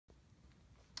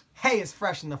Hey, it's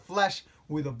Fresh in the Flesh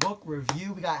with a book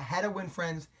review. We got How to Win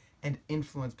Friends and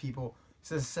Influence People.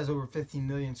 It says over 15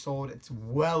 million sold. It's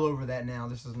well over that now.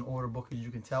 This is an older book, as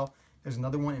you can tell. There's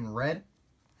another one in red.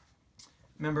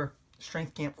 Remember,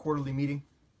 Strength Camp quarterly meeting.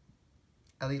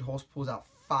 Elliot Hulse pulls out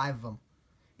 5 of them,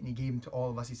 and he gave them to all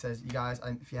of us. He says, you guys,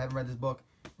 if you haven't read this book,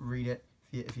 read it.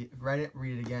 If you read it,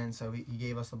 read it again. So he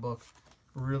gave us the book.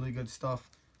 Really good stuff.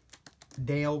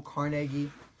 Dale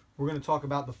Carnegie. We're going to talk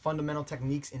about the fundamental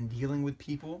techniques in dealing with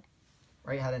people,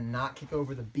 right? How to not kick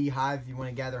over the beehive if you want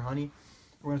to gather honey.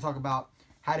 We're going to talk about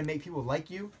how to make people like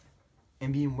you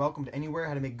and being welcomed anywhere,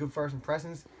 how to make good first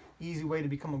impressions, easy way to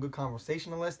become a good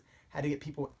conversationalist, how to get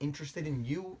people interested in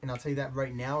you, and I'll tell you that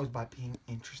right now is by being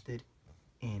interested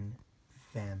in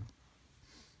them.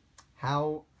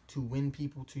 How to win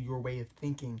people to your way of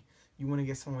thinking. You want to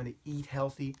get someone to eat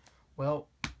healthy. Well,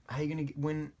 how are you going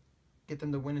to get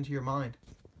them to win into your mind?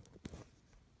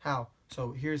 How?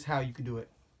 So here's how you could do it.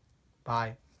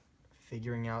 By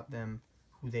figuring out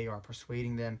who they are,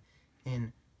 persuading them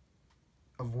in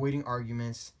avoiding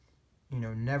arguments,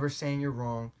 never saying you're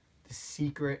wrong, the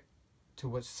secret to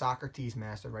what Socrates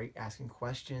mastered, right? Asking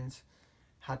questions,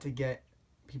 how to get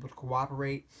people to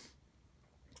cooperate,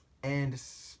 and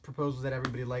proposals that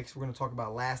everybody likes. We're going to talk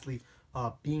about, lastly,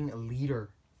 being a leader.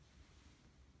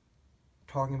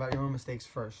 Talking about your own mistakes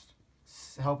first.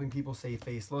 Helping people save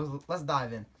face. Let's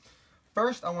dive in.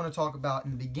 First, I want to talk about,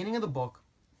 in the beginning of the book,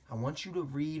 I want you to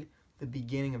read the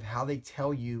beginning of how they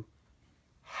tell you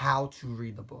how to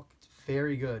read the book. It's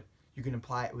very good. You can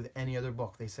apply it with any other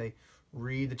book. They say,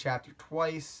 read the chapter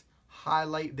twice,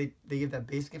 highlight. They give that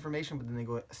basic information, but then they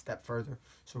go a step further.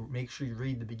 So make sure you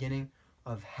read the beginning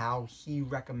of how he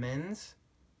recommends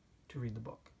to read the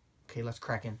book. Okay, let's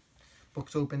crack in.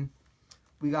 Book's open.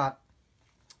 We got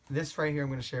this right here I'm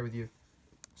going to share with you.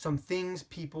 Some things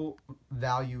people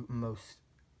value most.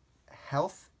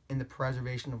 Health and the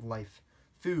preservation of life.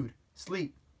 Food,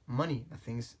 sleep, money, the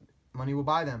things money will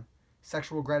buy them.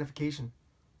 Sexual gratification,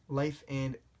 life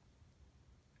and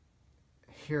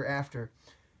hereafter.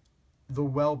 The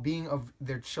well-being of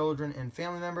their children and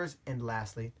family members. And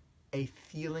lastly, a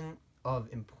feeling of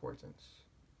importance.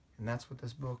 And that's what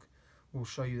this book will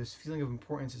show you. This feeling of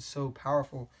importance is so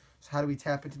powerful. So how do we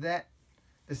tap into that?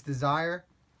 This desire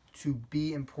to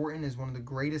be important is one of the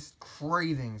greatest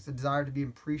cravings, the desire to be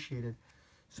appreciated.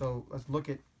 So let's look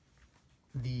at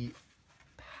the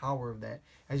power of that.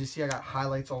 As you see, I got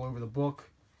highlights all over the book,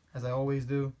 as I always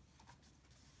do.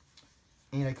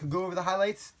 And I could go over the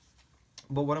highlights,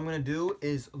 but what I'm going to do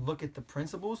is look at the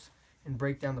principles and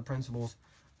break down the principles.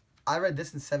 I read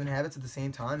this in 7 Habits at the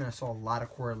same time, and I saw a lot of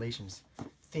correlations.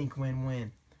 Think, win,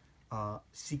 win.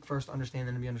 Seek first, understand,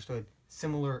 then to be understood.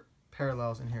 Similar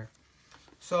parallels in here.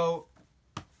 So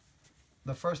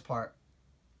the first part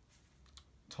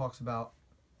talks about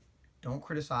don't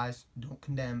criticize, don't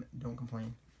condemn, don't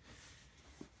complain.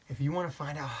 If you want to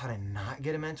find out how to not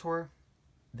get a mentor,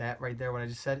 that right there, what I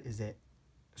just said, is it.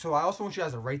 So I also want you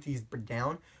guys to write these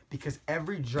down, because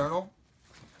every journal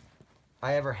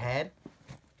I ever had,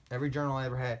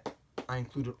 I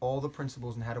included all the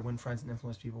principles on how to win friends and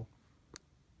influence people.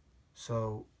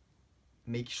 So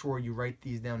make sure you write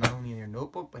these down, not only in your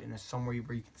notebook, but in somewhere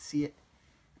where you can see it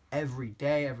every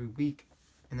day, every week,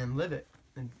 and then live it,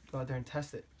 and go out there and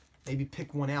test it. Maybe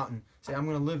pick one out and say, I'm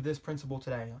going to live this principle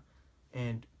today,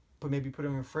 and maybe put it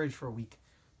in your fridge for a week.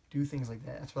 Do things like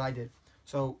that. That's what I did.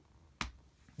 So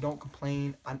don't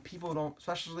complain. People don't,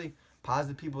 especially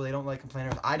positive people, they don't like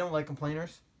complainers. I don't like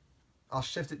complainers. I'll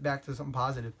shift it back to something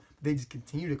positive. They just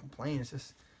continue to complain.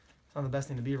 It's not the best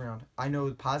thing to be around. I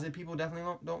know positive people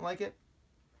definitely don't like it.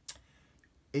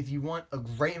 If you want a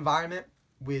great environment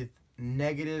with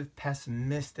negative,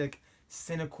 pessimistic,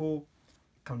 cynical,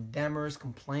 condemners,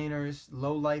 complainers,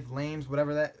 low-life, lames,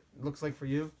 whatever that looks like for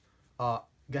you, go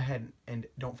ahead and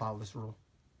don't follow this rule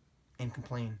and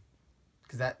complain,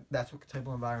 because that's what type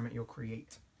of environment you'll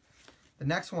create. The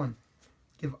next one,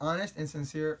 give honest and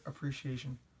sincere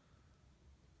appreciation.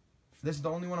 This is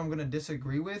the only one I'm going to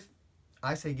disagree with.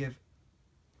 I say give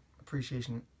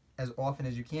appreciation as often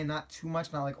as you can, not too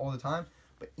much, not like all the time.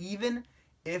 But even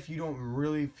if you don't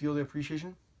really feel the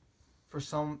appreciation for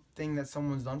something that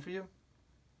someone's done for you,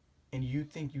 and you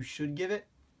think you should give it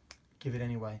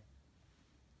anyway.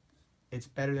 It's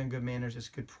better than good manners. It's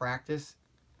good practice.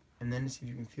 And then see if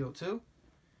you can feel it too.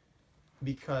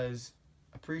 Because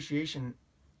appreciation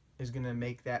is going to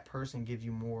make that person give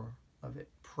you more of it.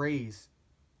 Praise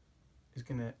is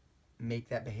going to make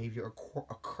that behavior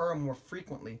occur more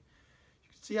frequently. You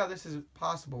can see how this is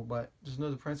possible, but just know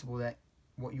the principle that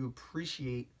what you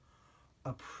appreciate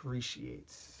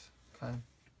appreciates. Okay?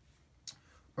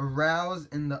 Arouse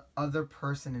in the other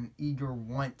person an eager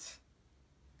want.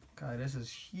 God, this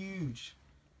is huge.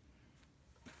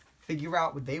 Figure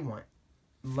out what they want.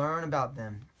 Learn about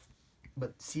them,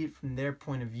 but see it from their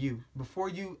point of view. Before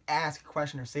you ask a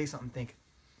question or say something, think,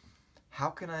 how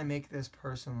can I make this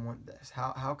person want this?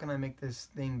 How can I make this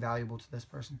thing valuable to this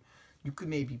person? You could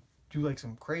maybe do like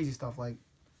some crazy stuff like,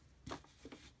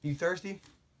 you thirsty?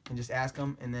 And just ask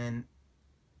them, and then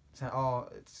say, oh,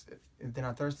 if they're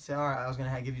not thirsty, say, all right, I was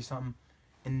gonna give you something,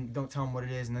 and don't tell them what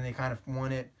it is, and then they kind of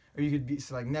want it. Or you could be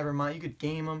so like, never mind. You could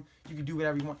game them. You could do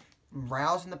whatever you want.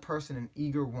 Rousing the person an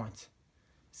eager want.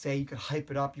 Say you could hype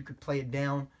it up. You could play it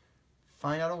down.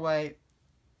 Find out a way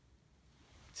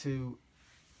to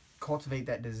cultivate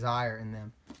that desire in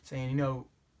them. Saying, you know,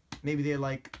 maybe they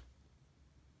like,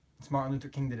 it's Martin Luther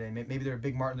King today. Maybe they're a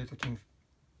big Martin Luther King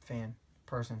fan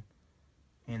person,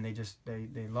 and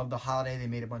they love the holiday. They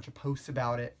made a bunch of posts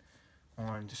about it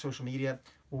on social media.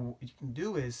 Well, what you can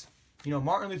do is, you know,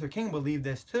 Martin Luther King believed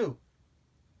this too.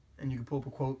 And you can pull up a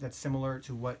quote that's similar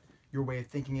to what your way of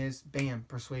thinking is. Bam,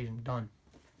 persuasion, done.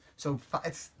 So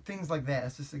it's things like that.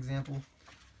 That's just an example.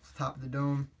 It's top of the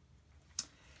dome.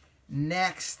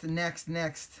 Next.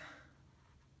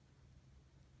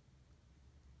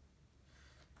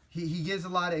 He gives a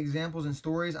lot of examples and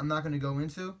stories I'm not going to go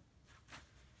into.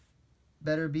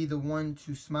 Better be the one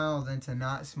to smile than to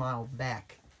not smile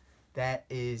back. That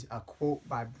is a quote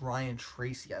by Brian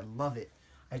Tracy. I love it.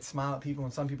 I'd smile at people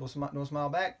and some people don't smile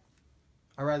back.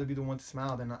 I'd rather be the one to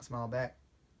smile than not smile back.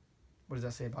 What does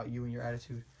that say about you and your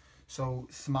attitude? So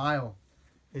smile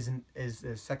is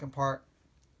the second part.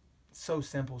 It's so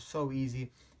simple, so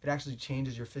easy. It actually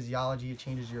changes your physiology. It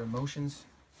changes your emotions.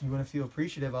 You want to feel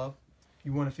appreciative of.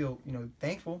 You want to feel, you know,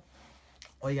 thankful.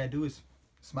 All you got to do is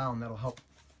smile, and that'll help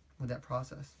with that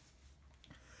process.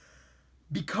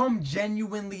 Become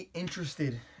genuinely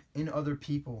interested in other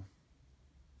people.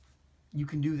 You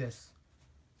can do this.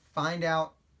 Find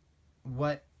out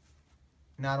what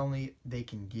not only they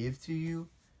can give to you,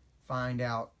 find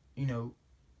out, you know,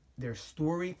 their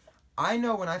story. I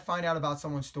know when I find out about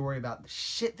someone's story, about the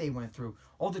shit they went through,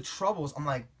 all the troubles, I'm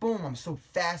like, boom, I'm so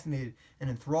fascinated and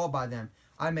enthralled by them.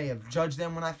 I may have judged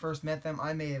them when I first met them.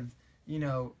 I may have, you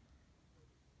know,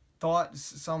 thought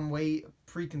some way,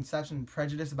 preconception,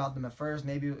 prejudice about them at first.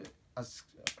 Maybe I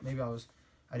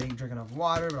didn't drink enough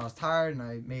water, but I was tired and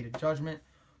I made a judgment.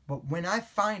 But when I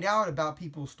find out about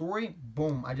people's story,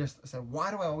 boom, I just said, why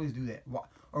do I always do that?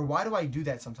 Why do I do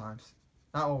that sometimes?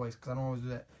 Not always, because I don't always do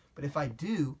that. But if I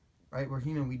do, right, we're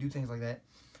human, we do things like that.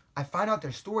 I find out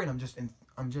their story and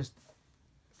I'm just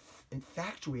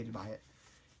infatuated by it.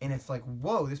 And it's like,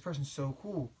 whoa, this person's so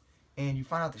cool. And you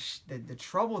find out the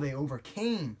trouble they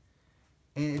overcame.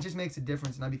 And it just makes a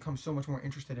difference, and I become so much more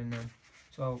interested in them.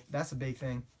 So that's a big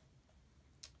thing.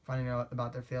 Finding out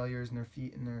about their failures and their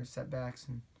feet and their setbacks,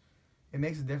 and it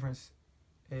makes a difference.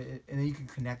 And then you can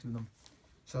connect with them.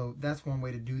 So that's one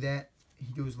way to do that.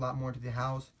 He goes a lot more into the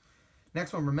hows.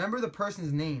 Next one, remember the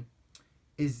person's name.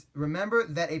 Remember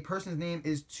that a person's name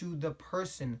is to the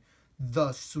person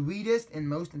the sweetest and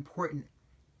most important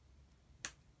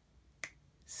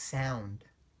sound.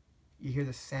 You hear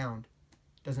the sound.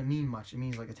 Doesn't mean much. It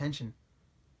means like attention.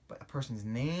 But a person's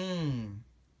name,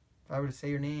 if I were to say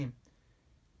your name,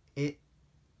 it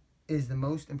is the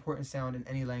most important sound in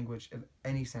any language, of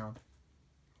any sound.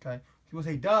 Okay? People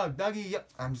say, Doug, Dougie, yep.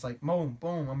 I'm just like, boom,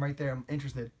 boom, I'm right there. I'm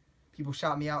interested. People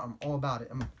shout me out. I'm all about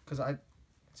it. Because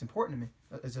it's important to me.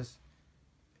 It's just,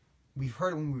 we've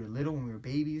heard it when we were little, when we were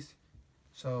babies.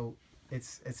 So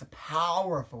it's a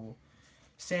powerful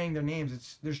saying their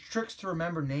names. There's tricks to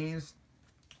remember names.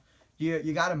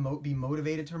 You gotta be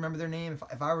motivated to remember their name.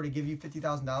 If I were to give you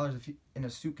 $50,000 in a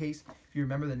suitcase, if you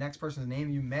remember the next person's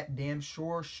name you met, damn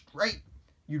sure straight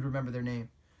you'd remember their name.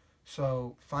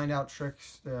 So find out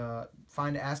tricks.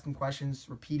 Ask them questions.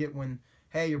 Repeat it when,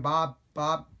 hey, you're Bob.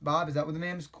 Bob, is that what the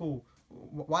name is? Cool.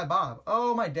 Why Bob?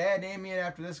 Oh, my dad named me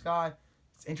after this guy.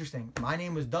 It's interesting. My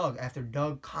name was Doug after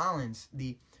Doug Collins,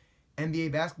 the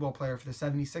NBA basketball player for the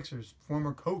 76ers,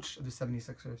 former coach of the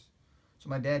 76ers. So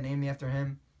my dad named me after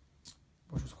him,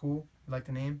 which was cool. I like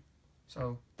the name.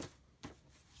 So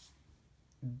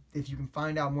if you can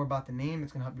find out more about the name,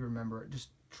 it's going to help you remember it. Just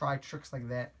try tricks like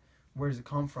that. Where does it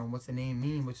come from? What's the name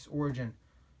mean? What's its origin?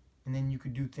 And then you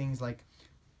could do things like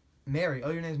Mary.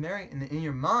 Oh, your name's Mary? And in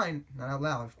your mind, not out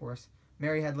loud, of course,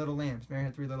 Mary had little lambs. Mary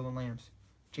had 3 little lambs.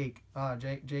 Jake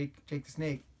the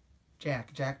snake.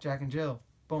 Jack, and Jill.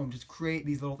 Boom, just create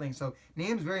these little things. So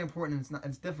name's very important, and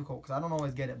it's difficult because I don't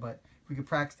always get it, but if we could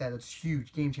practice that, it's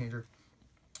huge, game changer.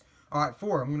 All right,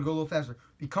 4, I'm going to go a little faster.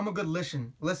 Become a good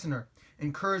listener.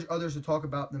 Encourage others to talk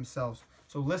about themselves.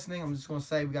 So listening, I'm just going to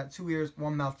say we got 2 ears,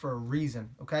 1 mouth for a reason,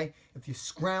 okay? If you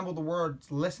scramble the words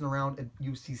listen around,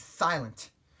 you see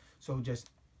silent. So just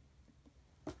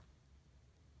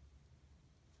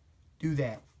do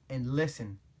that and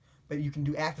listen. But you can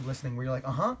do active listening where you're like,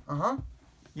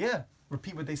 yeah,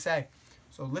 repeat what they say.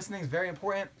 So listening is very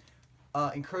important.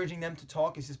 Encouraging them to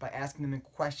talk is just by asking them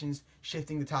questions,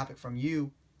 shifting the topic from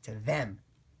you to them.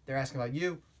 They're asking about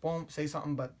you, boom, say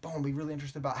something, but boom, be really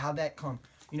interested about how'd that come.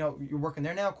 You know, you're working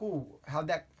there now, cool. How'd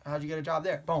you get a job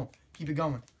there? Boom, keep it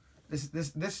going.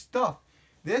 This stuff,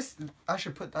 I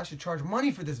should charge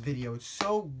money for this video. It's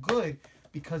so good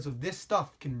because of this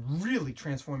stuff can really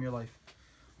transform your life.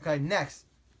 Okay, next.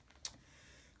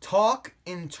 Talk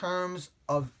in terms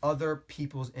of other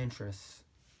people's interests.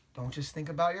 Don't just think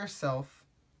about yourself.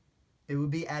 It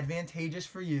would be advantageous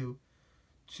for you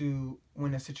to,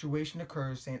 when a situation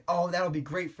occurs, saying, oh, that'll be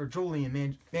great for Julian,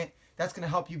 man, that's going to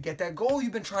help you get that goal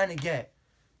you've been trying to get.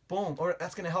 Boom. Or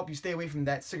that's going to help you stay away from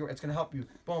that cigarette. It's going to help you.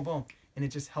 Boom, boom. And it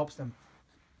just helps them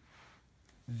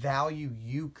value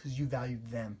you because you value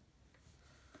them.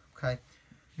 Okay?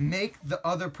 Make the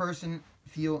other person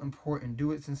feel important.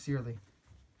 Do it sincerely.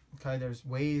 Okay? There's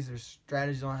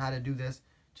strategies on how to do this.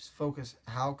 Just focus.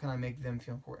 How can I make them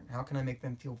feel important? How can I make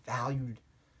them feel valued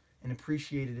and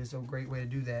appreciated is a great way to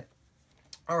do that.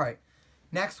 All right.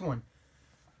 Next one.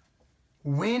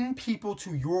 Win people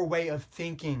to your way of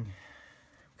thinking.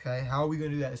 Okay? How are we going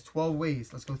to do that? There's 12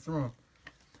 ways. Let's go through them.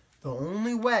 The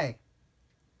only way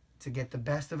to get the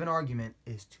best of an argument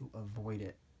is to avoid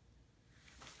it.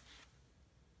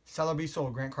 Sell or be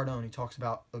sold. Grant Cardone, he talks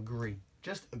about agree.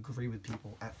 Just agree with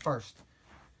people at first.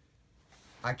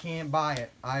 I can't buy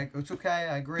it. It's okay.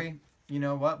 I agree. You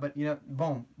know what? But,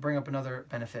 boom. Bring up another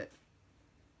benefit.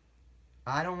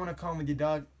 I don't want to come with you,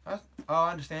 Doug.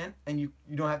 I understand. And you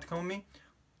don't have to come with me.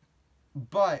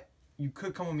 But you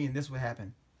could come with me and this would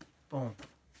happen. Boom.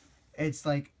 It's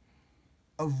like,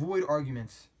 avoid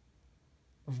arguments.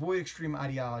 Avoid extreme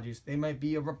ideologies. They might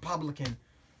be a Republican.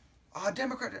 A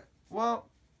Democrat. Well,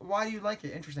 why do you like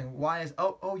it? Interesting. Why is,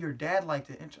 your dad liked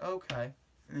it. Okay.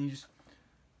 And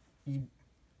then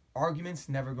arguments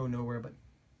never go nowhere but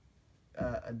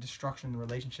a destruction in the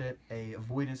relationship, a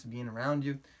avoidance of being around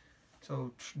you.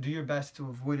 So do your best to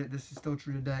avoid it. This is still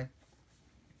true today.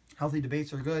 Healthy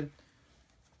debates are good,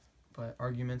 but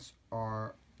arguments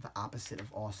are the opposite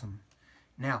of awesome.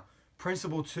 Now,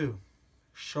 principle 2,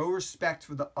 show respect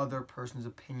for the other person's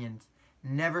opinions.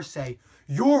 Never say,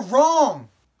 you're wrong.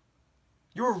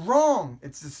 You're wrong.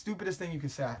 It's the stupidest thing you can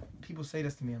say. People say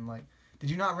this to me. I'm like, did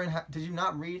you not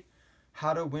read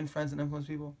How to Win Friends and Influence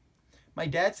People? My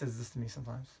dad says this to me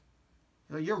sometimes.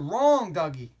 He's like, you're wrong,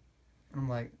 Dougie. And I'm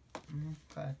like,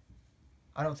 okay.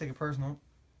 I don't take it personal.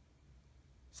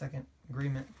 Second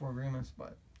agreement, 4 agreements,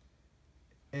 but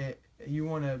you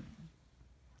want to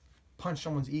punch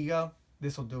someone's ego,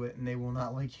 this will do it, and they will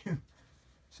not like you.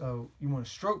 So you want to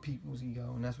stroke people's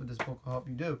ego, and that's what this book will help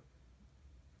you do.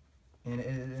 And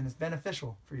it's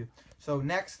beneficial for you. So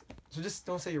next, just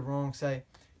don't say you're wrong. Say,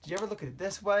 did you ever look at it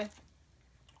this way?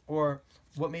 Or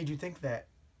what made you think that?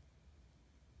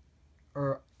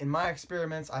 Or in my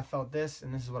experiments, I felt this,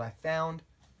 and this is what I found.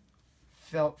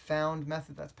 Found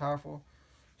method, that's powerful.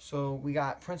 So we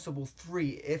got principle 3.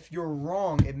 If you're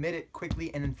wrong, admit it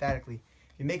quickly and emphatically.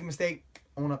 If you make a mistake,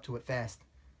 own up to it fast.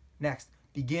 Next,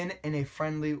 begin in a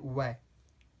friendly way.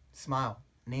 Smile.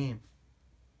 Name.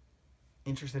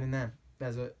 Interested in them.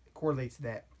 As it correlates to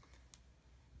that.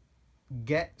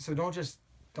 So don't just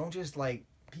like,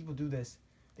 people do this.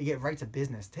 They get right to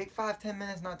business. Take 5-10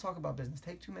 minutes not talk about business.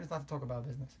 Take 2 minutes not to talk about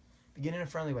business. Begin in a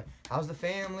friendly way. How's the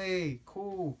family?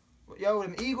 Cool. Yo,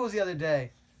 them Eagles the other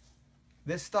day.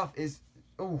 This stuff is,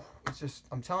 it's just,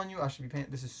 I'm telling you, I should be paying.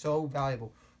 This is so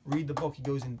valuable. Read the book. He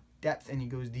goes in depth and he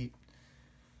goes deep.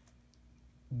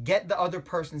 Get the other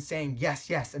person saying yes,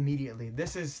 yes, immediately.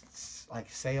 This is like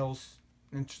sales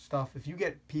and stuff. If you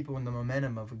get people in the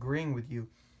momentum of agreeing with you,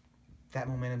 that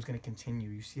momentum is going to continue.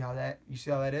 You see how that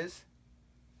is?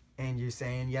 And you're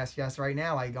saying yes, yes right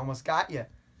now. I almost got you.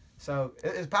 So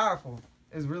it's powerful.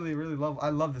 It's really, really I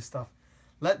love this stuff.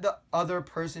 Let the other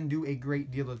person do a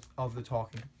great deal of the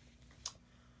talking.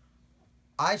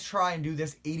 I try and do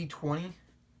this 80-20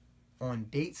 on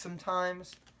dates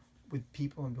sometimes with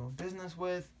people I'm doing business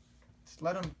with.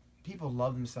 Just people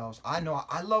love themselves. I know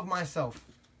I love myself.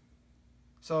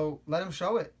 So let them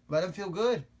show it. Let them feel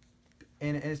good.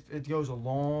 And it goes a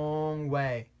long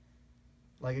way.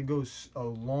 Like, it goes a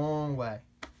long way.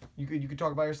 You could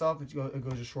talk about yourself, but it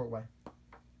goes a short way.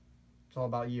 It's all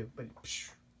about you. But,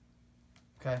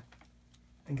 okay?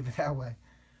 Think of it that way.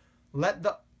 Let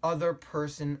the other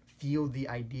person feel the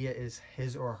idea is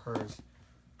his or hers.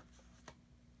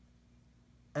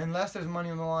 unless there's money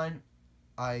on the line,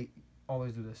 I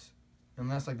always do this.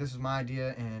 Unless like this is my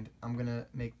idea and I'm gonna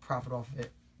make profit off of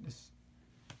it,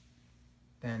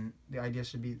 then the idea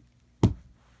should be the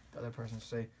other person to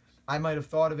say, I might have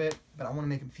thought of it, but I want to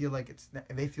make them feel like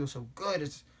they feel so good.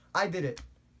 I did it.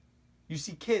 You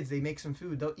see kids, they make some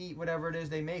food, they'll eat whatever it is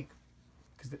they make,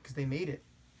 because they made it.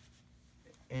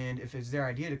 And if it's their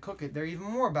idea to cook it, they're even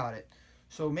more about it.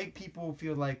 So make people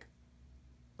feel like,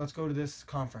 let's go to this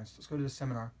conference, let's go to this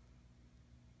seminar.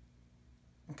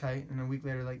 Okay, and a week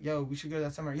later, like, yo, we should go to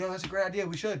that seminar. Yo, that's a great idea,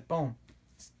 we should. Boom.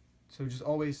 So just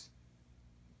always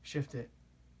shift it.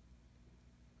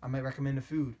 I might recommend a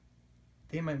food.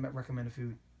 They might recommend a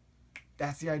food.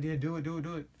 That's the idea. Do it, do it,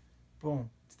 do it. Boom.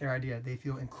 It's their idea. They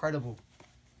feel incredible.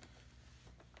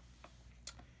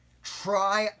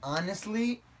 Try,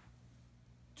 honestly,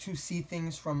 to see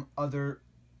things from other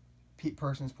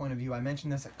person's point of view. I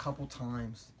mentioned this a couple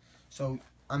times. So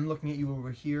I'm looking at you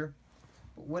over here.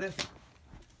 But what if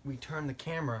we turn the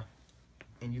camera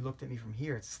and you looked at me from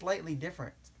here? It's slightly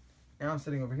different. Now I'm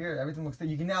sitting over here. Everything looks good.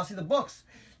 You can now see the books.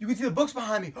 You can see the books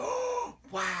behind me. Oh,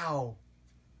 wow.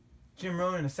 Jim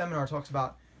Rohn in a seminar talks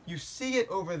about, you see it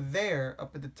over there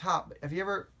up at the top. Have you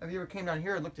ever came down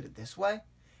here and looked at it this way?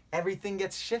 Everything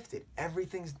gets shifted.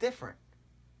 Everything's different.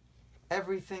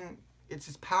 Everything, it's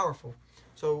just powerful.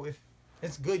 So if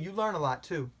it's good, you learn a lot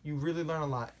too. You really learn a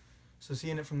lot. So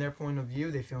seeing it from their point of view,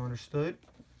 they feel understood,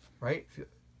 right?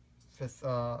 Fifth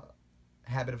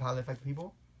habit of highly effective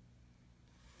people.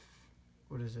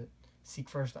 What is it? Seek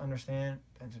first to understand,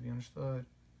 then to be understood.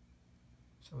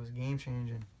 So it's game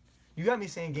changing. You got me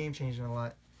saying game changing a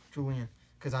lot, Julian,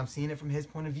 because I'm seeing it from his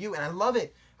point of view, and I love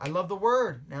it. I love the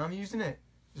word. Now I'm using it.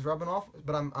 It's rubbing off,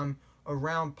 but I'm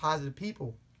around positive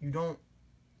people.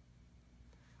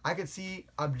 I could see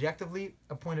objectively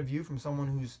a point of view from someone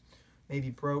who's maybe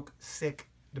broke, sick,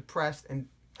 depressed, and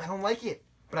I don't like it.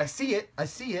 But I see it.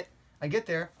 I get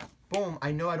there. Boom.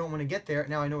 I know I don't want to get there.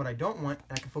 Now I know what I don't want,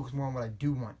 and I can focus more on what I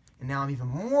do want. And now I'm even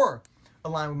more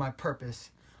aligned with my purpose.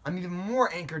 I'm even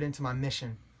more anchored into my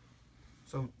mission.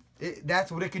 So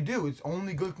that's what it could do. It's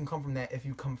only good can come from that if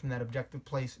you come from that objective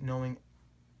place, knowing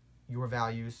your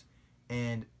values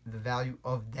and the value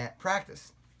of that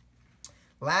practice.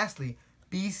 Lastly,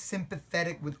 be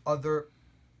sympathetic with other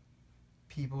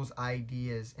people's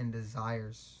ideas and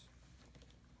desires.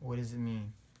 What does it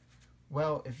mean?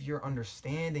 Well, if you're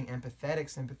understanding, empathetic,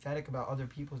 sympathetic about other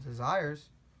people's desires,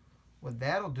 what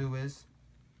that'll do is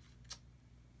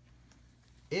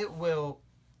it will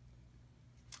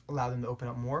allow them to open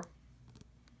up more.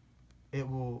 It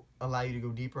will allow you to go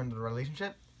deeper into the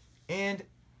relationship. And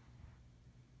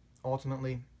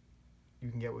ultimately,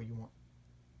 you can get what you want.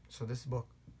 So this book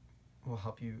will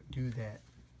help you do that.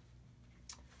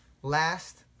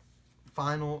 Last,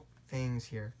 final things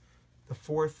here. The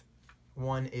fourth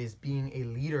one is being a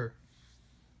leader.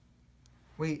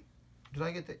 Wait, did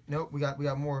I get that? Nope, we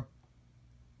got more.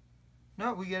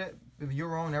 No, we get it. If you're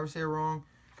wrong, never say you're wrong.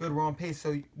 Good, we're on pace.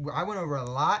 So I went over a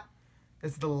lot.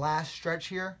 This is the last stretch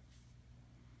here.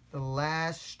 The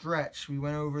last stretch. We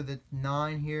went over the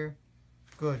 9 here.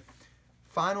 Good.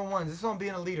 Final ones. This is on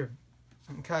being a leader.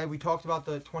 Okay, we talked about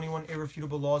the 21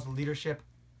 irrefutable laws of leadership.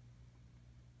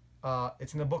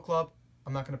 It's in the book club.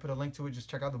 I'm not going to put a link to it. Just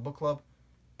check out the book club,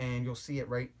 and you'll see it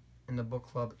right in the book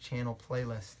club channel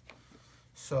playlist.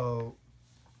 So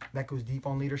that goes deep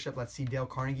on leadership. Let's see Dale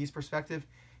Carnegie's perspective.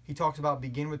 He talks about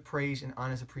begin with praise and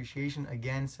honest appreciation.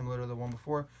 Again, similar to the one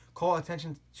before. Call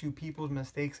attention to people's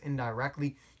mistakes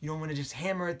indirectly. You don't want to just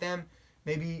hammer at them.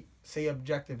 Maybe say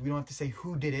objective. We don't have to say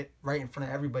who did it right in front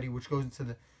of everybody, which goes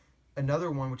into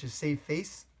another one, which is save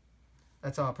face.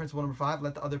 That's principle number 5.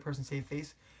 Let the other person save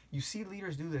face. You see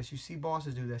leaders do this. You see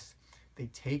bosses do this. They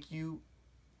take you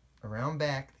around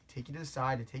back. They take you to the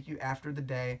side. They take you after the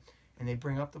day, and they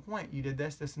bring up the point. You did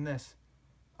this, this, and this.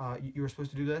 You were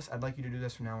supposed to do this. I'd like you to do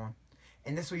this from now on.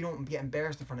 And this way you don't get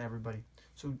embarrassed in front of everybody.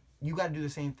 So you got to do the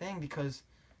same thing, because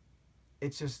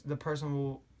it's just the person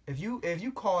will... If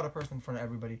you call out a person in front of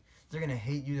everybody, they're going to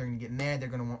hate you. They're going to get mad. They're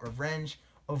going to want revenge.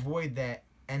 Avoid that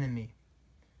enemy.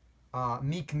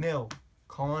 Meek Mill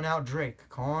calling out Drake,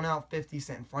 calling out 50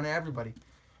 Cent in front of everybody.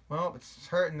 Well, it's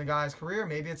hurting the guy's career.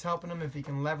 Maybe it's helping him if he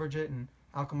can leverage it and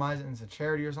alchemize it into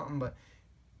charity or something. But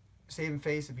saving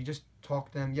face, if you just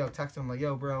talk to them, text them like,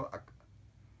 yo, bro,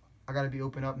 I got to be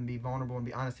open up and be vulnerable and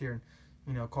be honest here,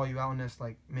 and call you out on this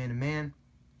like man to man.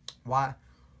 Why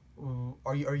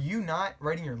are you not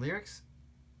writing your lyrics?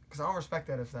 Because I don't respect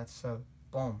that if that's so.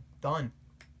 Boom, done.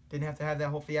 Didn't have to have that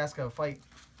whole fiasco fight.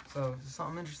 So this is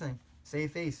something interesting.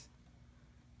 Save face.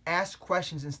 Ask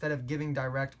questions instead of giving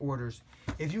direct orders.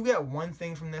 If you get one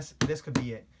thing from this, this could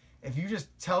be it. If you just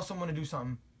tell someone to do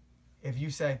something, if you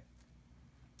say,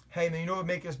 hey man, you know what would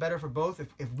make us better for both?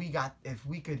 If we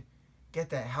could get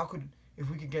that, if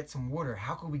we could get some water,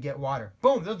 how could we get water?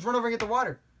 Boom, let's run over and get the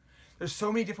water. There's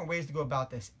so many different ways to go about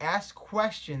this. Ask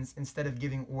questions instead of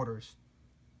giving orders.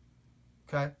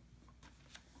 Okay?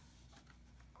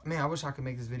 Man, I wish I could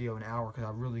make this video an hour, because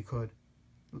I really could.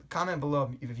 Comment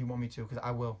below if you want me to, because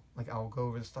I will. Like, I will go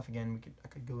over this stuff again. I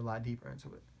could go a lot deeper into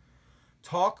it.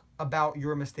 Talk about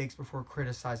your mistakes before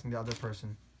criticizing the other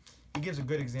person. He gives a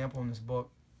good example in this book,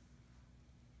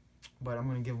 but I'm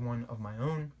going to give one of my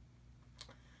own.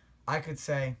 I could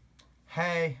say,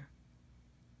 hey,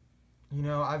 you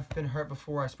know, I've been hurt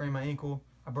before. I sprained my ankle.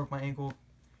 I broke my ankle.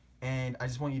 And I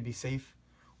just want you to be safe.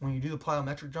 When you do the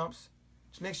plyometric jumps,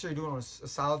 just make sure you're doing it on a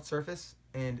solid surface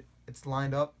and it's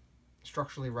lined up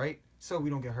structurally right, so we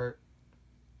don't get hurt.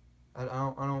 I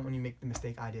don't want you to make the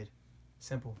mistake I did.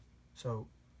 Simple. So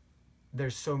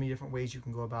there's so many different ways you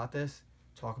can go about this.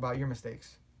 Talk about your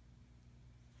mistakes,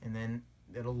 and then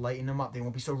it'll lighten them up. They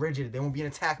won't be so rigid. They won't be in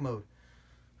attack mode.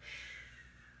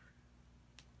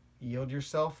 Yield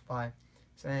yourself by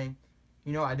saying,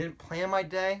 you know, I didn't plan my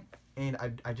day, and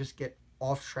I just get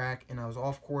off track, and I was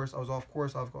off course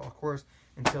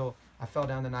until I fell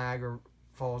down the Niagara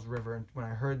Falls River. And when I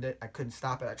heard that I couldn't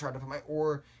stop it, I tried to put my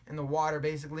oar in the water,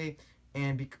 basically,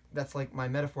 and that's like my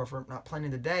metaphor for not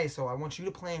planning the day. So I want you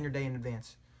to plan your day in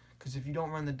advance, because if you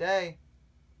don't run the day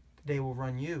will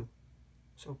run you.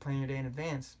 So plan your day in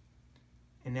advance.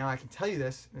 And now I can tell you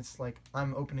this, and it's like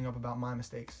I'm opening up about my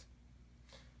mistakes.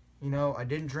 You know, I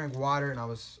didn't drink water, and I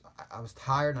was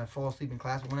tired, and I fall asleep in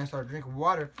class. But when I started drinking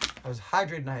water, I was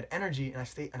hydrated, and I had energy,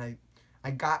 and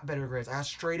I got better grades. I got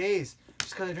straight A's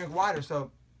just because I drink water. So,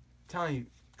 I'm telling you,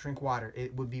 drink water.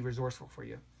 It would be resourceful for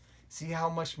you. See how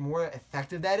much more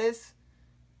effective that is?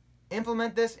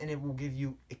 Implement this, and it will give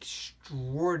you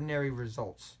extraordinary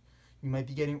results. You might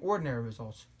be getting ordinary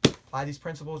results. Apply these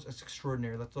principles. It's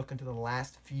extraordinary. Let's look into the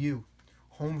last few.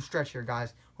 Home stretch here,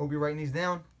 guys. Hope you're writing these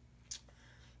down.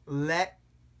 Let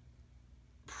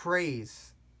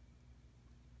praise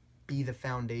be the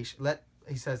foundation.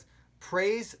 He says,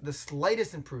 praise the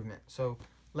slightest improvement. So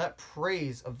let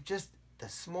praise of just the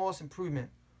smallest improvement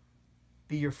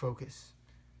be your focus.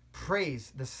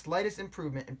 Praise the slightest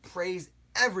improvement and praise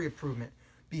every improvement.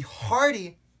 Be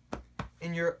hearty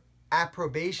in your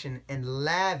approbation and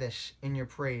lavish in your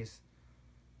praise.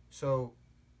 So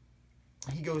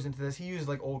he goes into this. He uses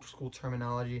like old school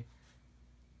terminology.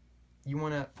 You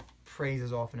want to praise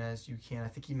as often as you can. I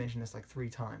think he mentioned this like 3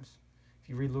 times. If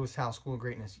you read Lewis Howes' School of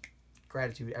Greatness,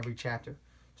 gratitude every chapter.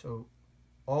 So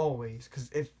always, because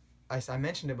if I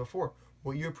mentioned it before,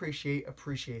 what you appreciate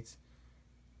appreciates.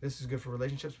 This is good for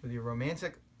relationships with your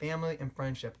romantic, family, and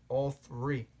friendship. All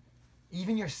 3.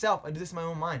 Even yourself. I do this in my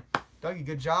own mind. Dougie,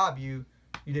 good job. You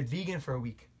did vegan for a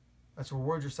week. Let's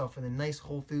reward yourself for the nice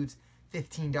Whole Foods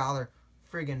 $15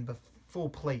 friggin' full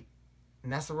plate.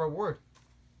 And that's the reward.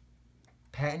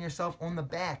 Patting yourself on the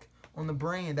back, on the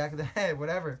brain, back of the head,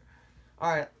 whatever.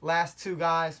 All right, last 2,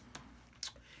 guys.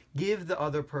 Give the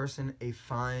other person a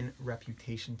fine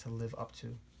reputation to live up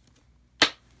to.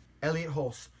 Elliot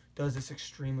Hulse does this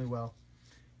extremely well.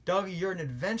 Dougie, you're an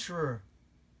adventurer.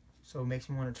 So it makes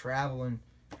me want to travel and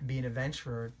be an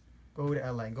adventurer. Go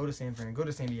to LA, go to San Fran, go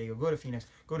to San Diego, go to Phoenix,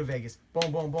 go to Vegas.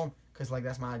 Boom, boom, boom. Because, like,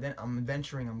 that's my identity. I'm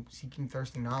adventuring. I'm seeking,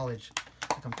 thirsting knowledge.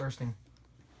 Like, I'm thirsting.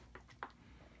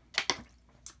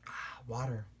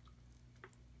 Water.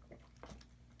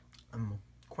 I'm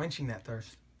quenching that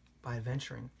thirst by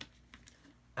adventuring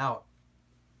out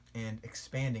and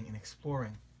expanding and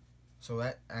exploring. So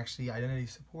that actually identity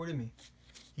supported me.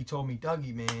 He told me,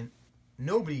 Dougie, man,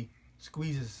 nobody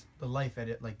squeezes the life at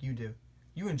it like you do.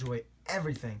 You enjoy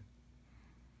everything.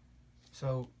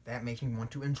 So that makes me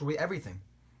want to enjoy everything.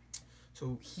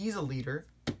 So he's a leader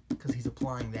because he's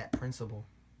applying that principle.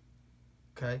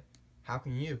 Okay? How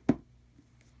can you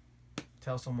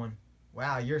tell someone,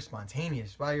 wow, you're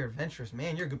spontaneous, wow, you're adventurous,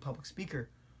 man, you're a good public speaker,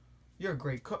 you're a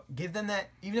great cook? Give them that,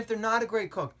 even if they're not a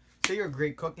great cook. Say you're a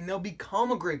great cook, and they'll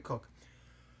become a great cook.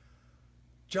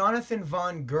 Jonathan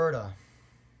von Goethe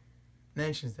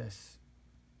mentions this.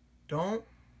 If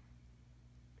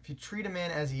you treat a man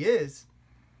as he is,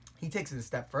 he takes it a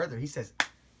step further. He says,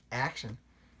 action.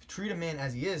 If you treat a man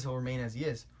as he is, he'll remain as he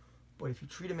is. But if you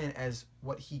treat a man as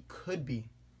what he could be,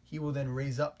 he will then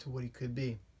raise up to what he could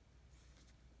be.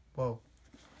 Whoa.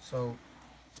 So,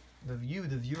 the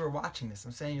viewer watching this,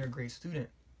 I'm saying you're a great student.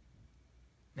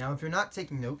 Now, if you're not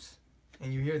taking notes,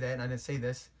 and you hear that, and I didn't say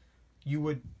this, you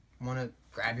would want to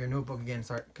grab your notebook again and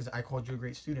start, because I called you a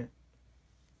great student.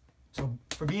 So,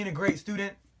 for being a great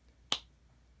student,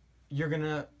 you're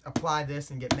gonna apply this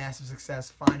and get massive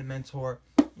success. Find a mentor.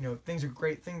 You know, things are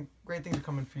great things are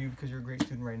coming for you because you're a great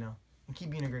student right now, and keep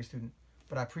being a great student.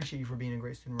 But I appreciate you for being a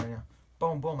great student right now.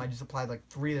 Boom, boom. I just applied like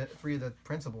three of the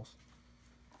principles.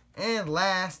 And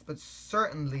last but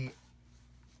certainly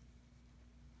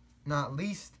not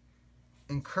least,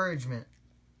 encouragement.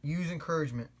 Use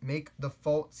encouragement. Make the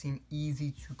fault seem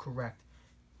easy to correct.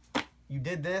 You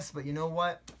did this, but you know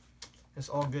what? It's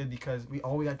all good because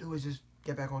all we gotta do is just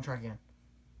get back on track again.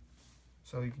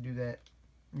 So you can do that.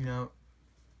 You know,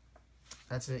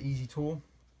 that's an easy tool.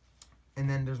 And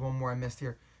then there's one more I missed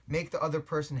here. Make the other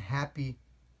person happy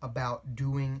about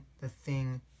doing the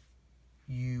thing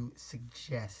you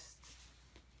suggest.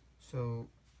 So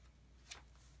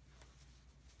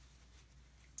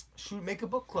make a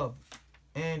book club,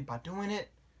 and by doing it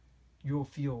you'll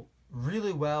feel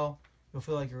really well. You'll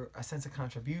feel like you're a sense of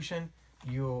contribution.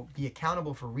 You'll be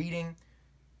accountable for reading,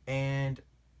 and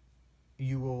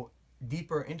you will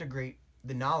deeper integrate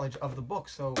the knowledge of the book.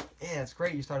 So yeah, it's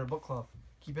great you started a book club.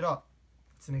 Keep it up.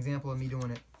 It's an example of me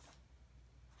doing it.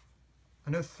 I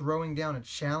know throwing down a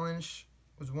challenge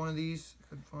was one of these. I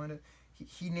couldn't find it.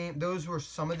 He named, those were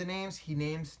some of the names he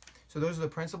names. So those are the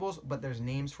principles, but there's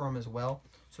names for them as well.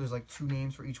 So there's like 2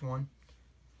 names for each one,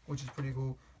 which is pretty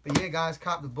cool. But yeah, guys,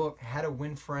 cop the book, How to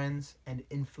Win Friends and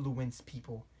Influence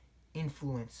People.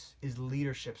 Influence is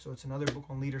leadership. So it's another book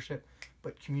on leadership,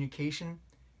 but communication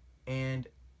and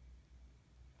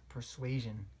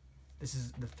persuasion. This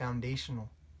is the foundational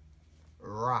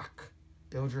rock.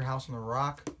 Build your house on the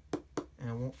rock and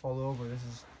it won't fall over. This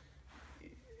is,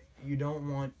 you don't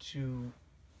want to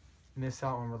miss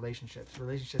out on relationships.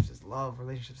 Relationships is love.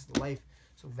 Relationships is life.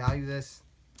 So value this.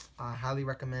 I highly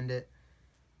recommend it.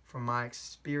 From my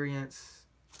experience,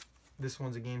 this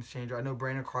one's a game changer. I know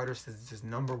Brandon Carter says it's his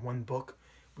 #1 book.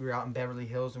 We were out in Beverly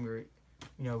Hills and we were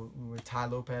with Ty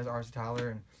Lopez, R.C. Tyler,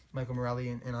 and Michael Morelli,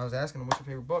 and I was asking him, what's your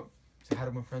favorite book? He said, How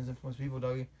to Win Friends and Influence People,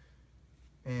 Dougie.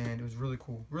 And it was really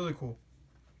cool. Really cool.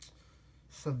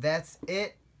 So that's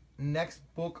it. Next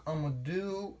book I'm going to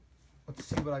do, let's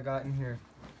see what I got in here.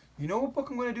 You know what book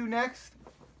I'm going to do next?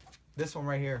 This one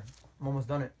right here. I'm almost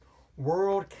done it.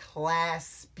 World Class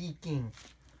Speaking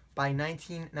by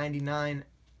 1999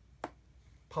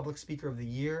 Public Speaker of the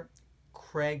Year,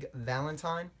 Craig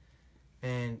Valentine.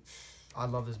 And I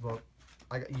love this book.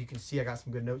 You can see I got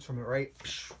some good notes from it, right?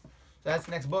 So that's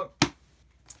the next book.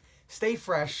 Stay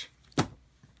fresh.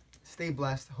 Stay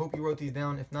blessed. Hope you wrote these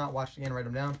down. If not, watch it again, write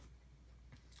them down.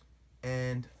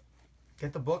 And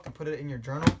get the book and put it in your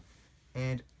journal.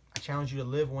 And I challenge you to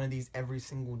live one of these every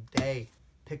single day.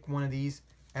 Pick one of these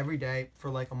every day for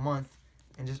like a month.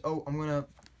 And just, I'm going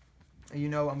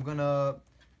to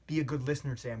be a good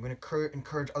listener today. I'm going to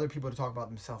encourage other people to talk about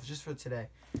themselves just for today.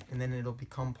 And then it'll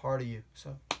become part of you.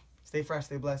 So stay fresh,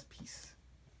 stay blessed. Peace.